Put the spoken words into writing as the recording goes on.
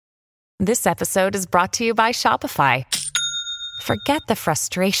This episode is brought to you by Shopify. Forget the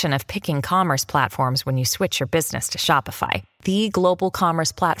frustration of picking commerce platforms when you switch your business to Shopify, the global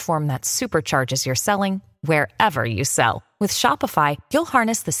commerce platform that supercharges your selling wherever you sell. With Shopify, you'll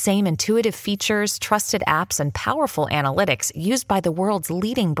harness the same intuitive features, trusted apps, and powerful analytics used by the world's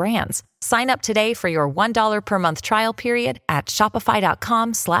leading brands. Sign up today for your $1 per month trial period at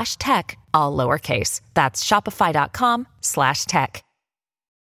shopify.com/tech, all lowercase. That's shopify.com/tech.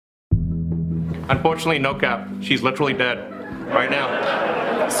 Unfortunately, no cap. She's literally dead. Right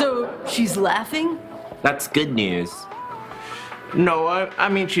now. So, she's laughing? That's good news. No, I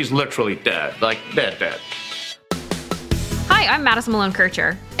mean she's literally dead. Like, dead. Hi, I'm Madison Malone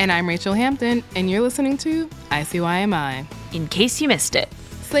Kircher. And I'm Rachel Hampton, and you're listening to ICYMI. In case you missed it.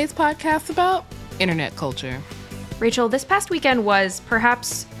 Slate's podcast about internet culture. Rachel, this past weekend was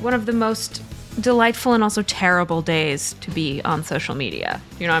perhaps one of the most delightful and also terrible days to be on social media.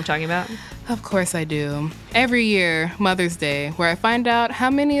 You know what I'm talking about? Of course I do. Every year, Mother's Day, where I find out how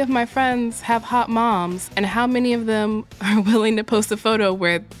many of my friends have hot moms and how many of them are willing to post a photo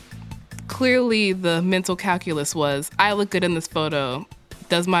where clearly the mental calculus was, I look good in this photo.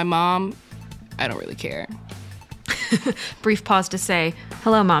 Does my mom? I don't really care. Brief pause to say,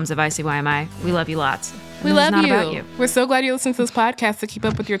 hello, moms of ICYMI. We love you lots. We love not you. About you. We're so glad you listen to this podcast to keep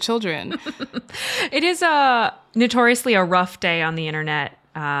up with your children. It is notoriously a rough day on the internet.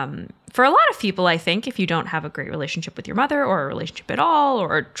 For a lot of people, I think, if you don't have a great relationship with your mother or a relationship at all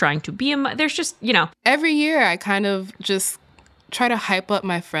or trying to be there's just, Every year I kind of just try to hype up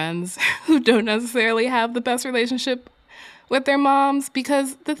my friends who don't necessarily have the best relationship with their moms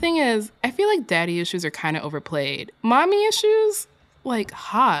because the thing is, I feel like daddy issues are kind of overplayed. Mommy issues, like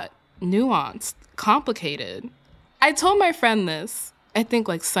hot, nuanced, complicated. I told my friend this, I think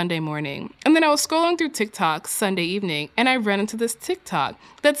like Sunday morning. And then I was scrolling through TikTok Sunday evening and I ran into this TikTok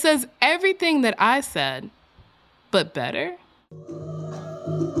that says everything that I said, but better. A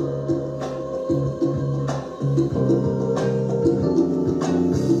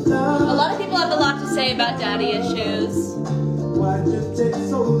lot of people have a lot to say about daddy issues. Why'd you take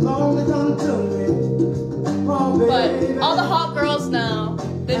so long to come to me? But all the hot girls know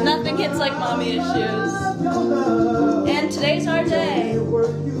that nothing hits like mommy issues. And today's our day.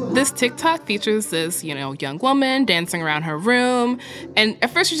 This TikTok features this, young woman dancing around her room. And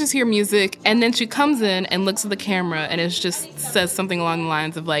at first you just hear music, and then she comes in and looks at the camera, and it just says something along the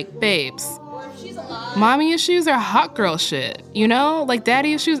lines of like, babes, mommy issues are hot girl shit, Like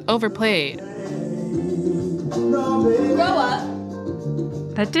daddy issues overplayed. Grow up.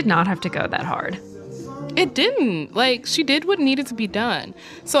 That did not have to go that hard. It didn't. Like, she did what needed to be done.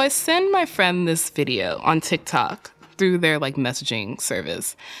 So I send my friend this video on TikTok through their, messaging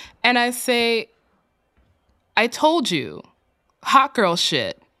service. And I say, I told you, hot girl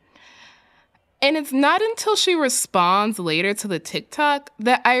shit. And it's not until she responds later to the TikTok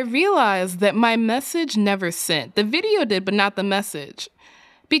that I realize that my message never sent. The video did, but not the message.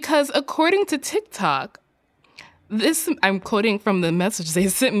 Because according to TikTok, I'm quoting from the message they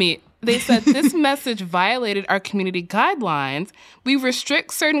sent me. They said, this message violated our community guidelines. We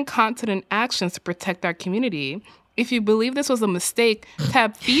restrict certain content and actions to protect our community. If you believe this was a mistake,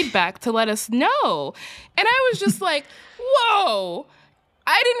 tab feedback to let us know. And I was just like, whoa,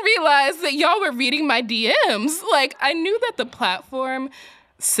 I didn't realize that y'all were reading my DMs. I knew that the platform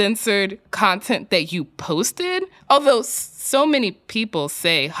censored content that you posted, although so many people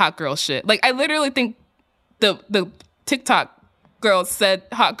say hot girl shit. I literally think the TikTok girl said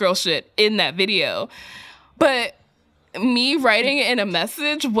hot girl shit in that video. But me writing it in a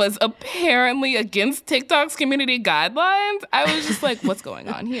message was apparently against TikTok's community guidelines. I was just like, what's going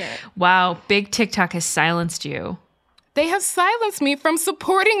on here? Wow, big TikTok has silenced you. They have silenced me from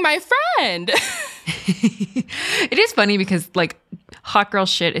supporting my friend. It is funny because hot girl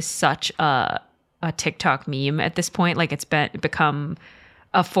shit is such a TikTok meme at this point. It's become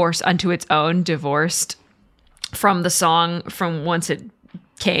a force unto its own, divorced from the song from whence it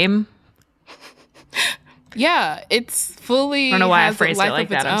came. Yeah, it's fully. I don't know why I phrased it like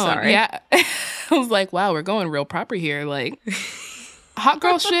that. I'm sorry. Yeah, I was like, wow, we're going real proper here. Hot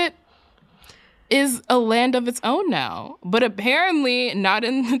girl shit is a land of its own now, but apparently not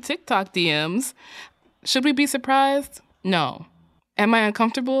in the TikTok DMs. Should we be surprised? No. Am I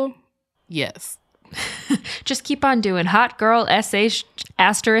uncomfortable? Yes. Just keep on doing hot girl SH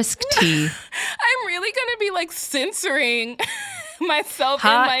asterisk T. I'm really gonna be censoring myself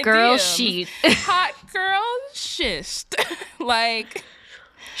hot in my girl DMs. sheet. Hot girl schist.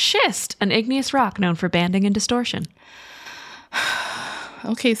 Schist, an igneous rock known for banding and distortion.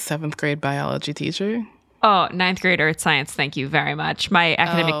 Okay, 7th grade biology teacher. Oh, 9th grade earth science. Thank you very much. My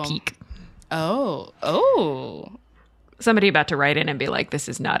academic peak. Oh. Somebody about to write in and be like, this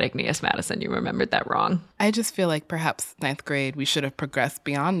is not Igneous Madison. You remembered that wrong. I just feel like perhaps ninth grade, we should have progressed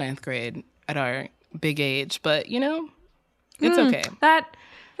beyond ninth grade at our big age. But, it's okay.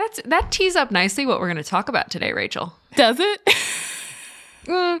 That tees up nicely what we're going to talk about today, Rachel. Does it?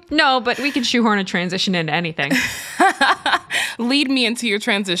 No, but we can shoehorn a transition into anything. Lead me into your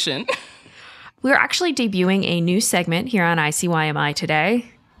transition. We're actually debuting a new segment here on ICYMI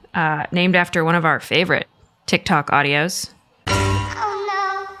today, named after one of our favorite TikTok audios.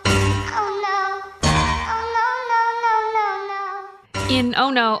 In Oh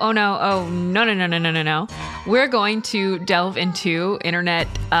No, Oh No, Oh No, No, No, No, No, No, No, we're going to delve into internet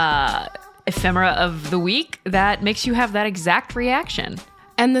ephemera of the week that makes you have that exact reaction.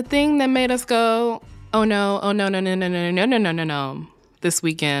 And the thing that made us go, oh no, oh no, no, no, no, no, no, no, no, no, no, this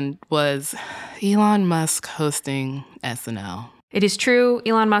weekend was Elon Musk hosting SNL. It is true.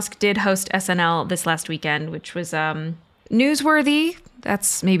 Elon Musk did host SNL this last weekend, which was newsworthy.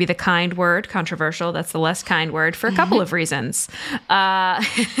 That's maybe the kind word. Controversial. That's the less kind word for a couple of reasons. Elon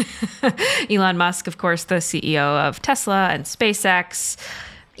Musk, of course, the CEO of Tesla and SpaceX.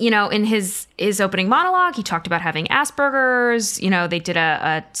 In his opening monologue, he talked about having Asperger's. They did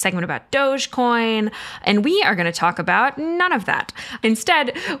a segment about Dogecoin. And we are going to talk about none of that.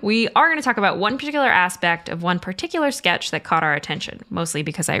 Instead, we are going to talk about one particular aspect of one particular sketch that caught our attention, mostly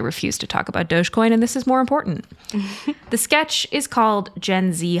because I refuse to talk about Dogecoin, and this is more important. The sketch is called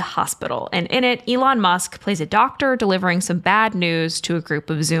Gen Z Hospital, and in it, Elon Musk plays a doctor delivering some bad news to a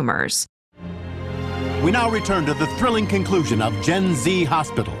group of Zoomers. We now return to the thrilling conclusion of Gen Z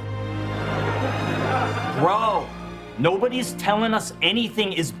Hospital. Bro, nobody's telling us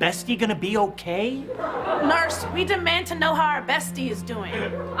anything. Is Bestie gonna be okay? Nurse, we demand to know how our bestie is doing.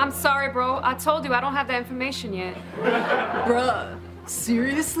 I'm sorry, bro. I told you I don't have that information yet. Bruh,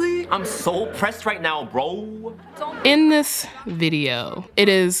 seriously? I'm so pressed right now, bro. In this video, it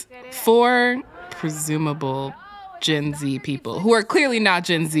is 4 presumable Gen Z people who are clearly not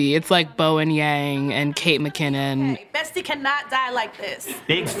Gen Z. It's like Bowen Yang and Kate McKinnon. Hey, bestie cannot die like this.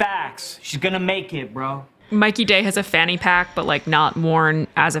 Big facts. She's gonna make it, bro. Mikey Day has a fanny pack, but not worn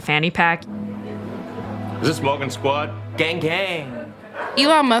as a fanny pack. Is this Smoking Squad? Gang, gang.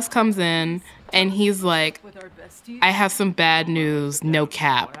 Elon Musk comes in and he's like, I have some bad news, no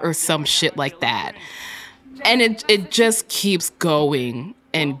cap, or some shit like that. And it just keeps going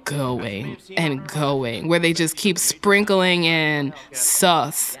and going and going, where they just keep sprinkling in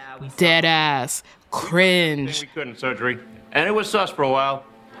sus, dead ass, cringe. We couldn't surgery, and it was sus for a while,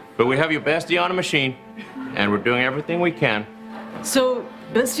 but we have your bestie on a machine, and we're doing everything we can. So,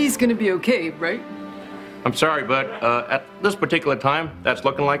 bestie's gonna be okay, right? I'm sorry, but at this particular time, that's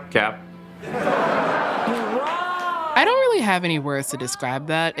looking like a cap. I don't really have any words to describe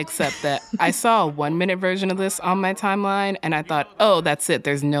that, except that I saw a 1-minute version of this on my timeline, and I thought, oh, that's it.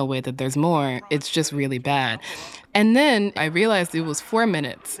 There's no way that there's more. It's just really bad. And then I realized it was 4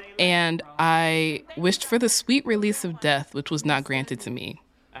 minutes, and I wished for the sweet release of death, which was not granted to me.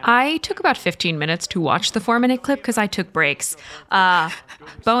 I took about 15 minutes to watch the 4-minute clip because I took breaks.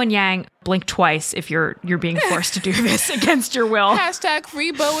 Bowen Yang, blink twice if you're being forced to do this against your will. Hashtag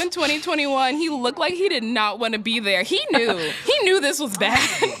free Bowen 2021. He looked like he did not want to be there. He knew. He knew this was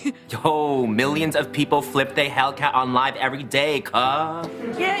bad. Yo, millions of people flip their Hellcat on live every day, cuh.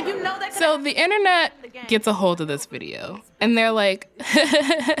 Yeah, you know that. So the internet gets a hold of this video, and they're like,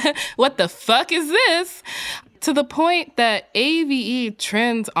 what the fuck is this? To the point that AVE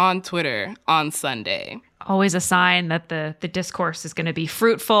trends on Twitter on Sunday. Always a sign that the discourse is going to be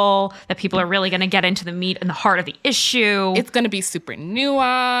fruitful, that people are really going to get into the meat and the heart of the issue. It's going to be super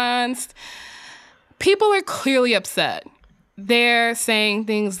nuanced. People are clearly upset. They're saying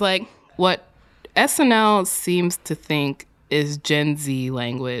things like, what SNL seems to think is Gen Z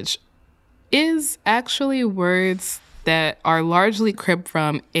language is actually words that are largely cribbed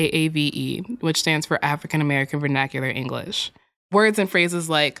from AAVE, which stands for African American Vernacular English. Words and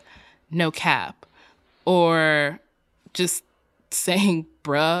phrases like no cap, or just saying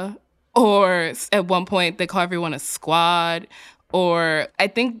bruh, or at one point they call everyone a squad, or I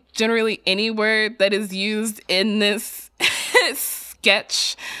think generally any word that is used in this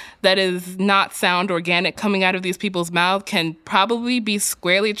sketch that is not sound organic coming out of these people's mouths can probably be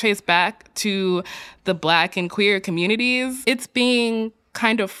squarely traced back to the Black and queer communities. It's being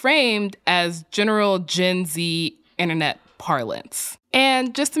kind of framed as general Gen Z internet parlance.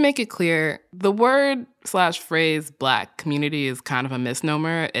 And just to make it clear, the word/phrase Black community is kind of a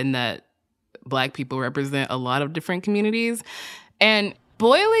misnomer in that Black people represent a lot of different communities. And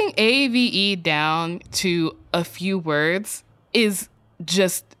boiling AVE down to a few words is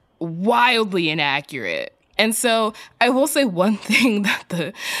just wildly inaccurate. And so I will say one thing that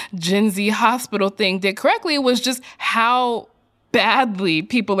the Gen Z hospital thing did correctly was just how badly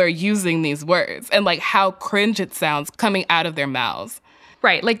people are using these words and like how cringe it sounds coming out of their mouths.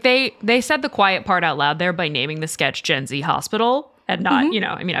 Right. Like they said the quiet part out loud there by naming the sketch Gen Z Hospital and not, you know,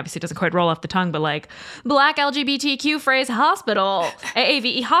 I mean, obviously it doesn't quite roll off the tongue, but like Black LGBTQ phrase hospital,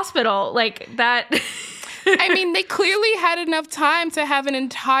 AAVE hospital, like that. I mean, they clearly had enough time to have an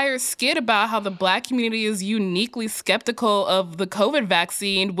entire skit about how the Black community is uniquely skeptical of the COVID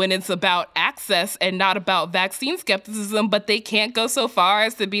vaccine when it's about access and not about vaccine skepticism, but they can't go so far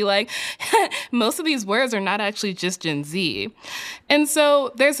as to be like, most of these words are not actually just Gen Z. And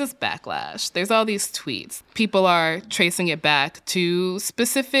so there's this backlash. There's all these tweets. People are tracing it back to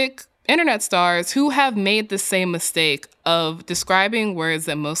specific internet stars who have made the same mistake of describing words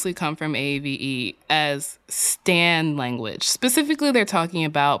that mostly come from AAVE as stan language. Specifically, they're talking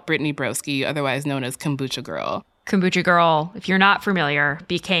about Brittany Broski, otherwise known as Kombucha Girl. Kombucha Girl, if you're not familiar,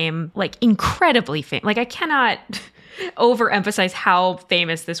 became like incredibly famous. Like I cannot overemphasize how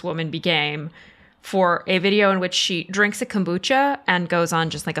famous this woman became for a video in which she drinks a kombucha and goes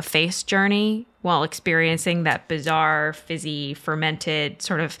on just like a face journey while experiencing that bizarre, fizzy, fermented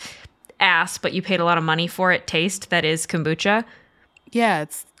sort of ass, but you paid a lot of money for it taste that is kombucha. Yeah,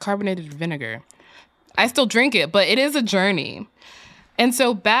 it's carbonated vinegar. I still drink it, but it is a journey. And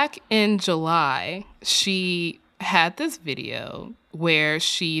so back in July, she had this video where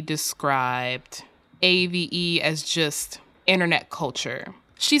she described AVE as just internet culture.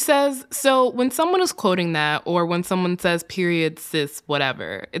 She says, so when someone is quoting that, or when someone says period, cis,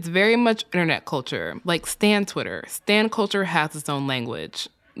 whatever, it's very much internet culture, like Stan Twitter. Stan culture has its own language.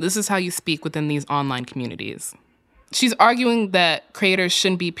 This is how you speak within these online communities. She's arguing that creators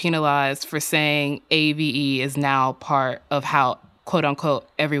shouldn't be penalized for saying AVE is now part of how, quote unquote,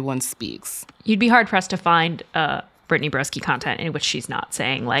 everyone speaks. You'd be hard pressed to find Brittany Broski content in which she's not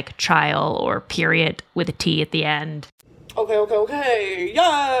saying like child or period with a T at the end. Okay.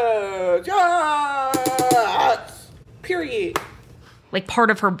 Yes. Period. Like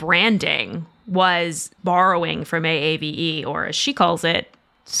part of her branding was borrowing from AAVE, or as she calls it,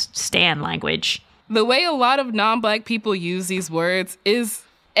 stan language. The way a lot of non-Black people use these words is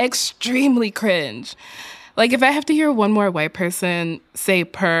extremely cringe. Like if I have to hear one more white person say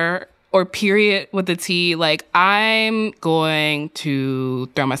per or period with a T, like I'm going to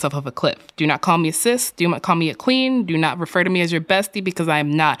throw myself off a cliff. Do not call me a cis. Do not call me a queen. Do not refer to me as your bestie because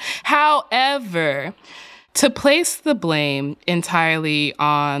I'm not. However, to place the blame entirely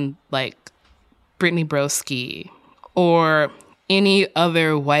on like Brittany Broski or any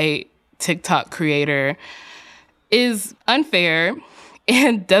other white TikTok creator is unfair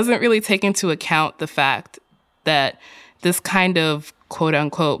and doesn't really take into account the fact that this kind of quote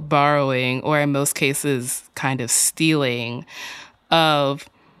unquote borrowing, or in most cases kind of stealing of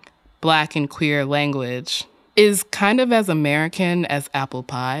Black and queer language is kind of as American as apple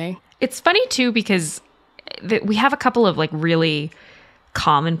pie. It's funny too because we have a couple of like really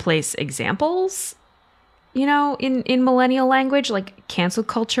commonplace examples, you know, in millennial language, like cancel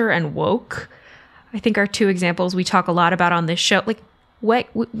culture and woke, I think are two examples we talk a lot about on this show. Like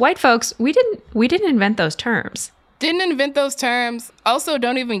white folks, we didn't invent those terms. Didn't invent those terms. Also,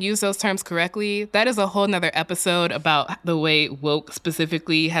 don't even use those terms correctly. That is a whole nother episode about the way woke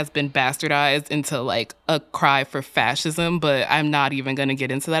specifically has been bastardized into like a cry for fascism, but I'm not even going to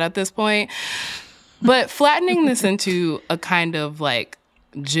get into that at this point. But flattening this into a kind of like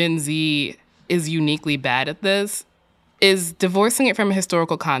Gen Z is uniquely bad at this is divorcing it from a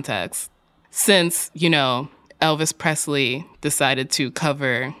historical context. Since, you know, Elvis Presley decided to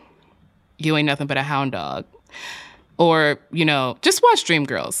cover You Ain't Nothing But a Hound Dog. Or, you know, just watch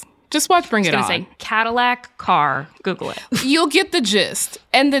Dreamgirls. Just watch Bring It On. Say Cadillac, car, Google it. You'll get the gist.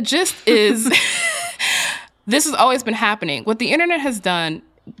 And the gist is, this has always been happening. What the internet has done,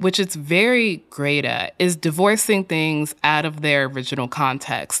 which it's very great at, is divorcing things out of their original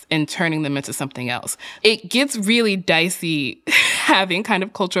context and turning them into something else. It gets really dicey having kind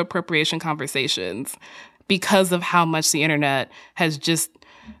of cultural appropriation conversations because of how much the internet has just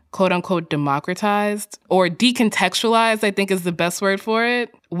quote unquote democratized or decontextualized, I think is the best word for it,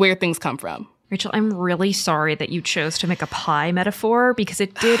 where things come from. Rachel, I'm really sorry that you chose to make a pie metaphor because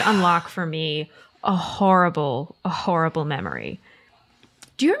it did unlock for me a horrible memory.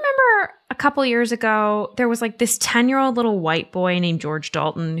 Do you remember a couple years ago, there was like this 10-year-old little white boy named George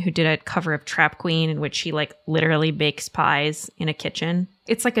Dalton who did a cover of Trap Queen in which he like literally bakes pies in a kitchen?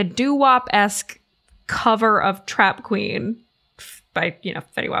 It's like a doo-wop-esque cover of Trap Queen by, you know,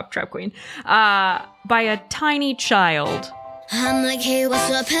 Fetty Wap Trap Queen, by a tiny child. I'm like, hey, what's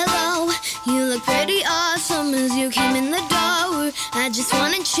up, hello? You look pretty awesome as you came in the door. I just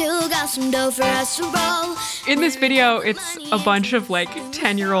wanna chill, got some dough for us to roll. In this video, it's a bunch of like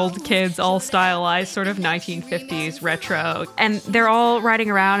 10-year-old kids, all stylized, sort of 1950s retro. And they're all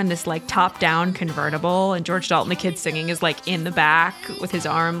riding around in this like top-down convertible. And George Dalton, the kid singing, is like in the back with his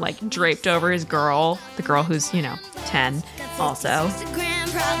arm like draped over his girl. The girl who's, 10 also.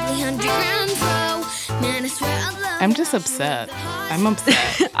 I'm just upset. I'm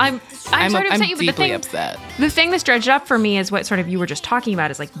upset. I'm sort of upset you, but deeply upset. The thing that's dredged up for me is what sort of you were just talking about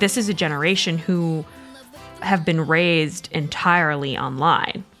is like, this is a generation who have been raised entirely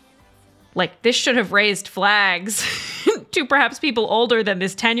online. Like, this should have raised flags to perhaps people older than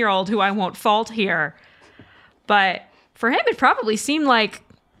this 10-year-old who I won't fault here. But for him, it probably seemed like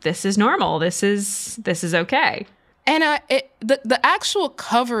this is normal. This is okay. And the actual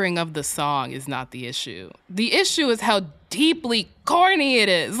covering of the song is not the issue. The issue is how deeply corny it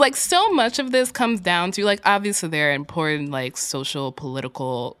is. Like, so much of this comes down to, like, obviously there are important, like, social,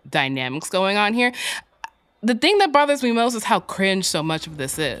 political dynamics going on here. The thing that bothers me most is how cringe so much of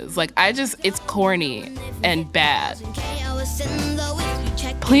this is. Like, it's corny and bad.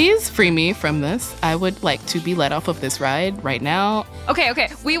 Please free me from this. I would like to be let off of this ride right now. Okay.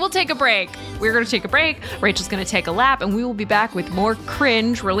 We will take a break. We're going to take a break. Rachel's going to take a lap, and we will be back with more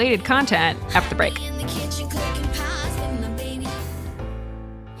cringe-related content after the break.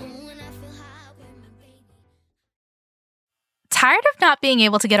 Tired of not being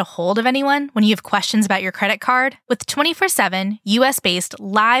able to get a hold of anyone when you have questions about your credit card? With 24/7 US-based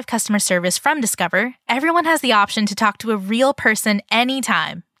live customer service from Discover, everyone has the option to talk to a real person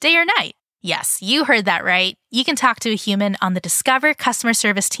anytime, day or night. Yes, you heard that right. You can talk to a human on the Discover customer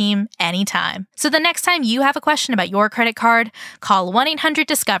service team anytime. So the next time you have a question about your credit card, call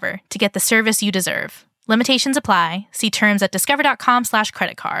 1-800-DISCOVER to get the service you deserve. Limitations apply. See terms at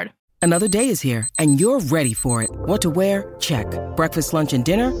discover.com/creditcard. Another day is here, and you're ready for it. What to wear? Check. Breakfast, lunch, and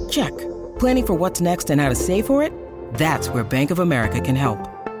dinner? Check. Planning for what's next and how to save for it? That's where Bank of America can help.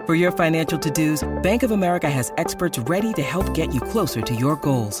 For your financial to-dos, Bank of America has experts ready to help get you closer to your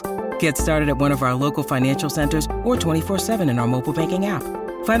goals. Get started at one of our local financial centers or 24/7 in our mobile banking app.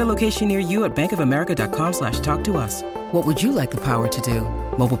 Find a location near you at bankofamerica.com/talktous. What would you like the power to do?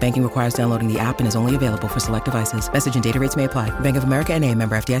 Mobile banking requires downloading the app and is only available for select devices. Message and data rates may apply. Bank of America NA,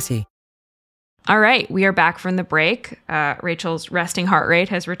 member FDIC. All right, we are back from the break. Rachel's resting heart rate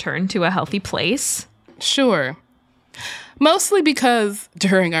has returned to a healthy place. Sure. Mostly because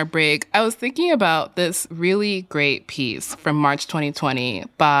during our break, I was thinking about this really great piece from March 2020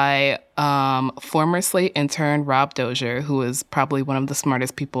 by former Slate intern Rob Dozier, who is probably one of the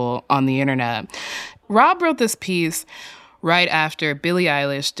smartest people on the internet. Rob wrote this piece right after Billie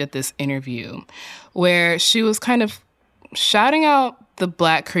Eilish did this interview where she was kind of shouting out the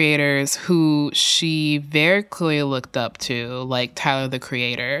Black creators who she very clearly looked up to, like Tyler, the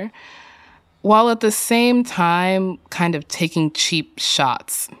Creator, while at the same time kind of taking cheap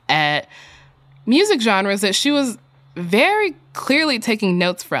shots at music genres that she was very clearly taking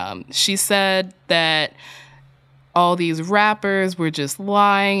notes from. She said that all these rappers were just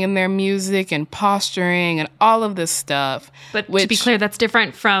lying in their music and posturing and all of this stuff. But to be clear, that's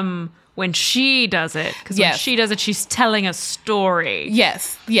different from when she does it. Because when she does it, she's telling a story.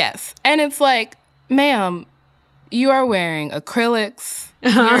 Yes. And it's like, ma'am, you are wearing acrylics.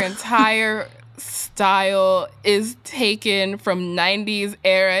 Your entire style is taken from 90s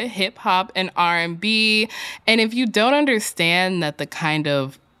era hip hop and R&B. And if you don't understand that the kind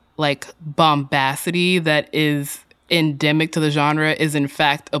of like bombacity that is endemic to the genre is in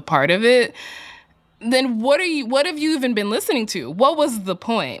fact a part of it, then what have you even been listening to? What was the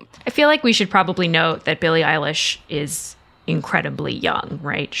point? I feel like we should probably note that Billie Eilish is incredibly young,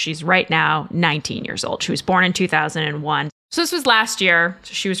 right? She's right now 19 years old. She was born in 2001. So this was last year.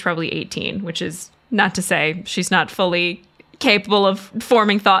 So she was probably 18, which is not to say she's not fully capable of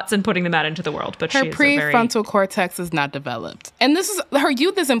forming thoughts and putting them out into the world. But her prefrontal cortex is not developed. And her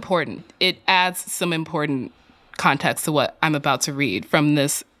youth is important. It adds some important context to what I'm about to read from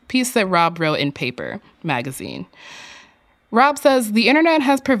this piece that Rob wrote in Paper magazine. Rob says, the internet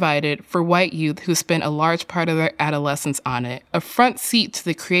has provided for white youth who spent a large part of their adolescence on it a front seat to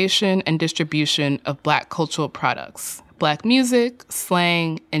the creation and distribution of Black cultural products, Black music,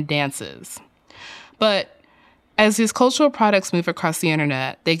 slang, and dances. But as these cultural products move across the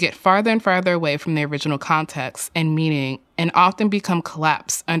internet, they get farther and farther away from their original context and meaning and often become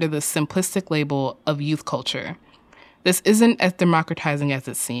collapsed under the simplistic label of youth culture. This isn't as democratizing as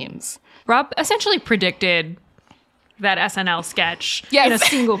it seems. Rob essentially predicted that SNL sketch Yes. in a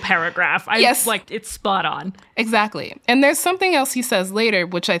single paragraph. Yes. Like, it's spot on. Exactly. And there's something else he says later,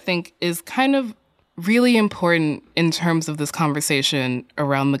 which I think is kind of really important in terms of this conversation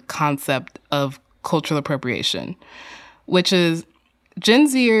around the concept of cultural appropriation, which is Gen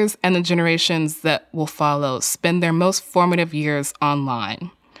Zers and the generations that will follow spend their most formative years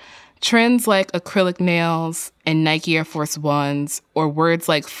online. Trends like acrylic nails and Nike Air Force Ones, or words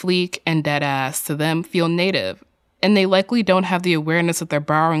like fleek and deadass, to them feel native, and they likely don't have the awareness that they're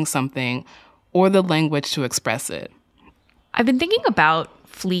borrowing something or the language to express it. I've been thinking about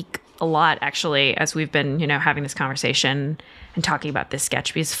fleek a lot, actually, as we've been, having this conversation and talking about this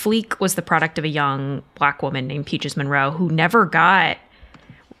sketch, because fleek was the product of a young Black woman named Peaches Monroe who never got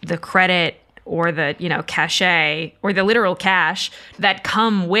the credit or the, cachet or the literal cash that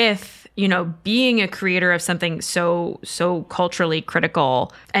come with, being a creator of something so culturally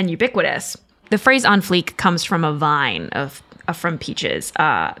critical and ubiquitous. The phrase on fleek comes from a Vine from Peaches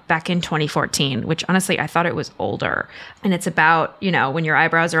back in 2014, which honestly, I thought it was older. And it's about, when your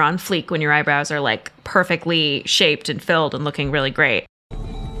eyebrows are on fleek, when your eyebrows are like perfectly shaped and filled and looking really great.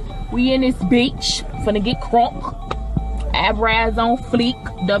 We in this beach, finna get crunk. Eyebrows on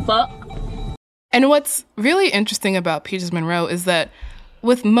fleek, the fuck. And what's really interesting about Peaches Monroe is that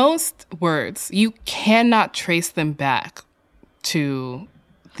with most words, you cannot trace them back to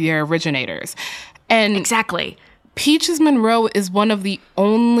their originators. And exactly. Peaches Monroe is one of the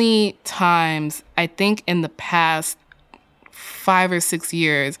only times, I think, in the past 5 or 6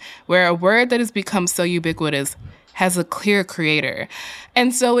 years where a word that has become so ubiquitous has a clear creator.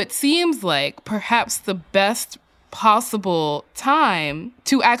 And so it seems like perhaps the best possible time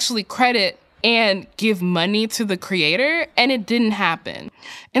to actually credit and give money to the creator, and it didn't happen.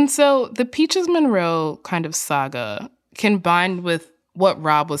 And so the Peaches Monroe kind of saga, combined with what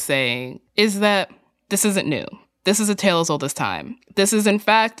Rob was saying, is that this isn't new. This is a tale as old as time. This is, in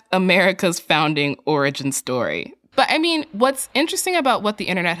fact, America's founding origin story. But I mean, what's interesting about what the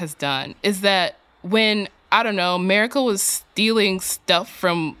internet has done is that when, America was stealing stuff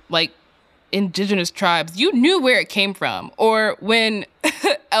from, indigenous tribes, you knew where it came from. Or when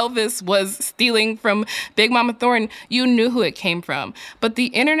Elvis was stealing from Big Mama Thornton, you knew who it came from. But the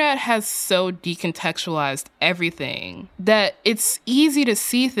internet has so decontextualized everything that it's easy to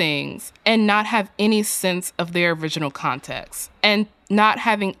see things and not have any sense of their original context, and not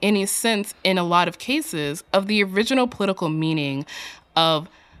having any sense, in a lot of cases, of the original political meaning of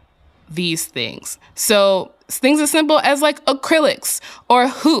these things. So things as simple as acrylics or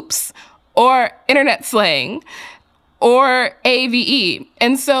hoops or internet slang or AVE.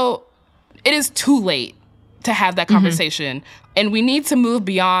 And so it is too late to have that conversation. Mm-hmm. And we need to move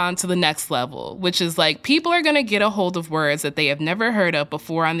beyond to the next level, which is people are going to get a hold of words that they have never heard of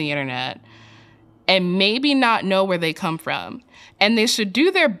before on the internet and maybe not know where they come from. And they should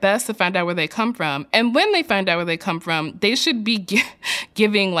do their best to find out where they come from. And when they find out where they come from, they should be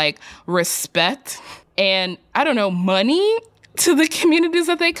giving respect and, money to the communities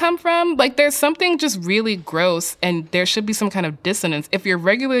that they come from. There's something just really gross, and there should be some kind of dissonance if you're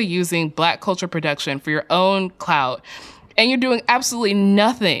regularly using Black culture production for your own clout, and you're doing absolutely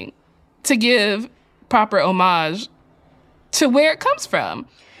nothing to give proper homage to where it comes from.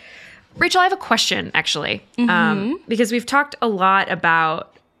 Rachel, I have a question, actually, because we've talked a lot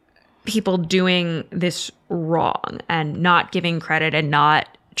about people doing this wrong and not giving credit and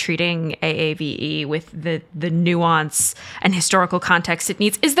not treating AAVE with the nuance and historical context it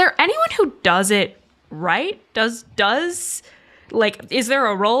needs. Is there anyone who does it right? Is there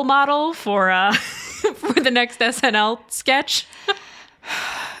a role model for for the next SNL sketch?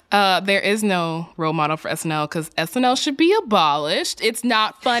 There is no role model for SNL because SNL should be abolished. It's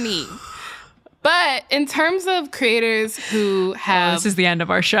not funny. But in terms of creators who have... this is the end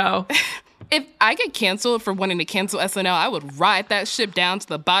of our show. If I get canceled for wanting to cancel SNL, I would ride that ship down to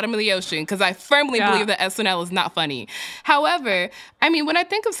the bottom of the ocean because I firmly believe that SNL is not funny. However, when I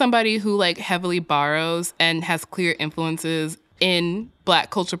think of somebody who heavily borrows and has clear influences in Black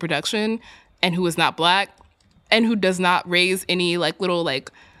culture production and who is not Black and who does not raise any little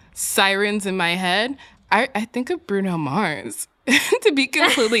sirens in my head, I think of Bruno Mars, to be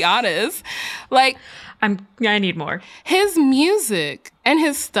completely honest. I need more. His music and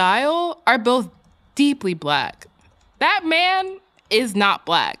his style are both deeply Black. That man is not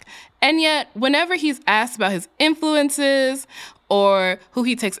Black. And yet, whenever he's asked about his influences or who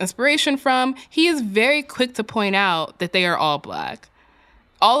he takes inspiration from, he is very quick to point out that they are all Black.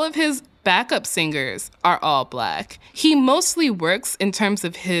 All of his backup singers are all Black. He mostly works in terms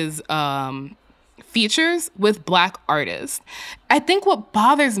of his features with Black artists. I think what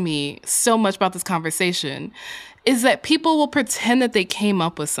bothers me so much about this conversation is that people will pretend that they came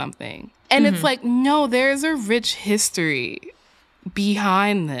up with something. And it's like, no, there's a rich history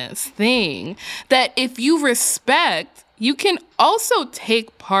behind this thing that if you respect, you can also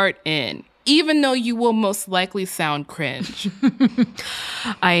take part in, even though you will most likely sound cringe.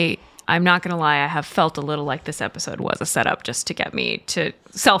 I'm not going to lie, I have felt a little like this episode was a setup just to get me to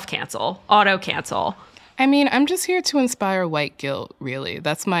self-cancel, auto-cancel. I mean, I'm just here to inspire white guilt, really.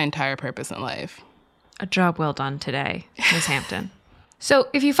 That's my entire purpose in life. A job well done today, Ms. Hampton. So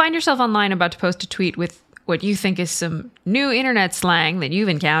if you find yourself online about to post a tweet with what you think is some new internet slang that you've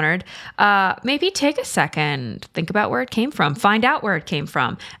encountered, maybe take a second, think about where it came from, find out where it came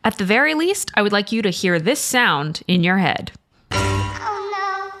from. At the very least, I would like you to hear this sound in your head.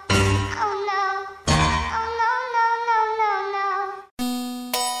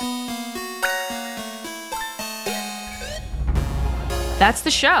 That's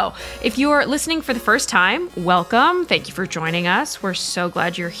the show. If you're listening for the first time, welcome. Thank you for joining us. We're so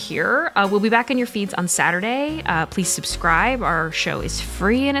glad you're here. We'll be back in your feeds on Saturday. Please subscribe. Our show is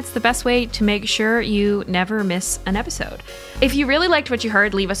free, and it's the best way to make sure you never miss an episode. If you really liked what you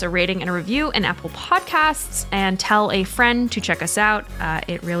heard, leave us a rating and a review in Apple Podcasts and tell a friend to check us out.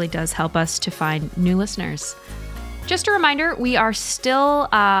 It really does help us to find new listeners. Just a reminder, we are still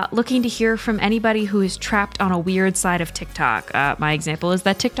looking to hear from anybody who is trapped on a weird side of TikTok. My example is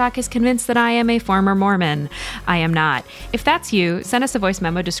that TikTok is convinced that I am a former Mormon. I am not. If that's you, send us a voice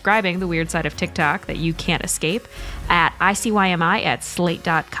memo describing the weird side of TikTok that you can't escape at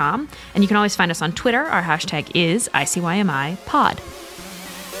ICYMI@slate.com. And you can always find us on Twitter. Our hashtag is ICYMIPod.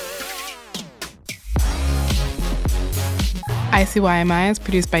 ICYMI is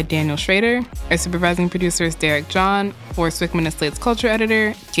produced by Daniel Schrader. Our supervising producer is Derek John. Forrest Wickman is Slate's culture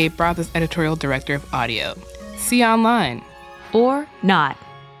editor. Gabe Roth is editorial director of audio. See you online. Or not.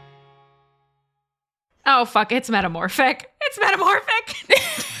 Oh, fuck. It's metamorphic. It's metamorphic.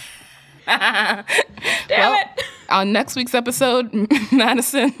 Damn it. On next week's episode,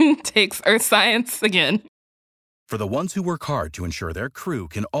 Madison takes Earth Science again. For the ones who work hard to ensure their crew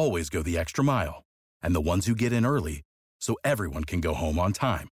can always go the extra mile, and the ones who get in early so everyone can go home on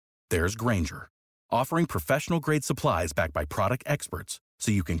time, there's Grainger, offering professional-grade supplies backed by product experts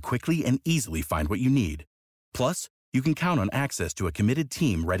so you can quickly and easily find what you need. Plus, you can count on access to a committed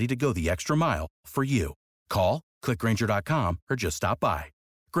team ready to go the extra mile for you. Call, click Grainger.com, or just stop by.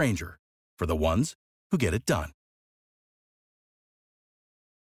 Grainger, for the ones who get it done.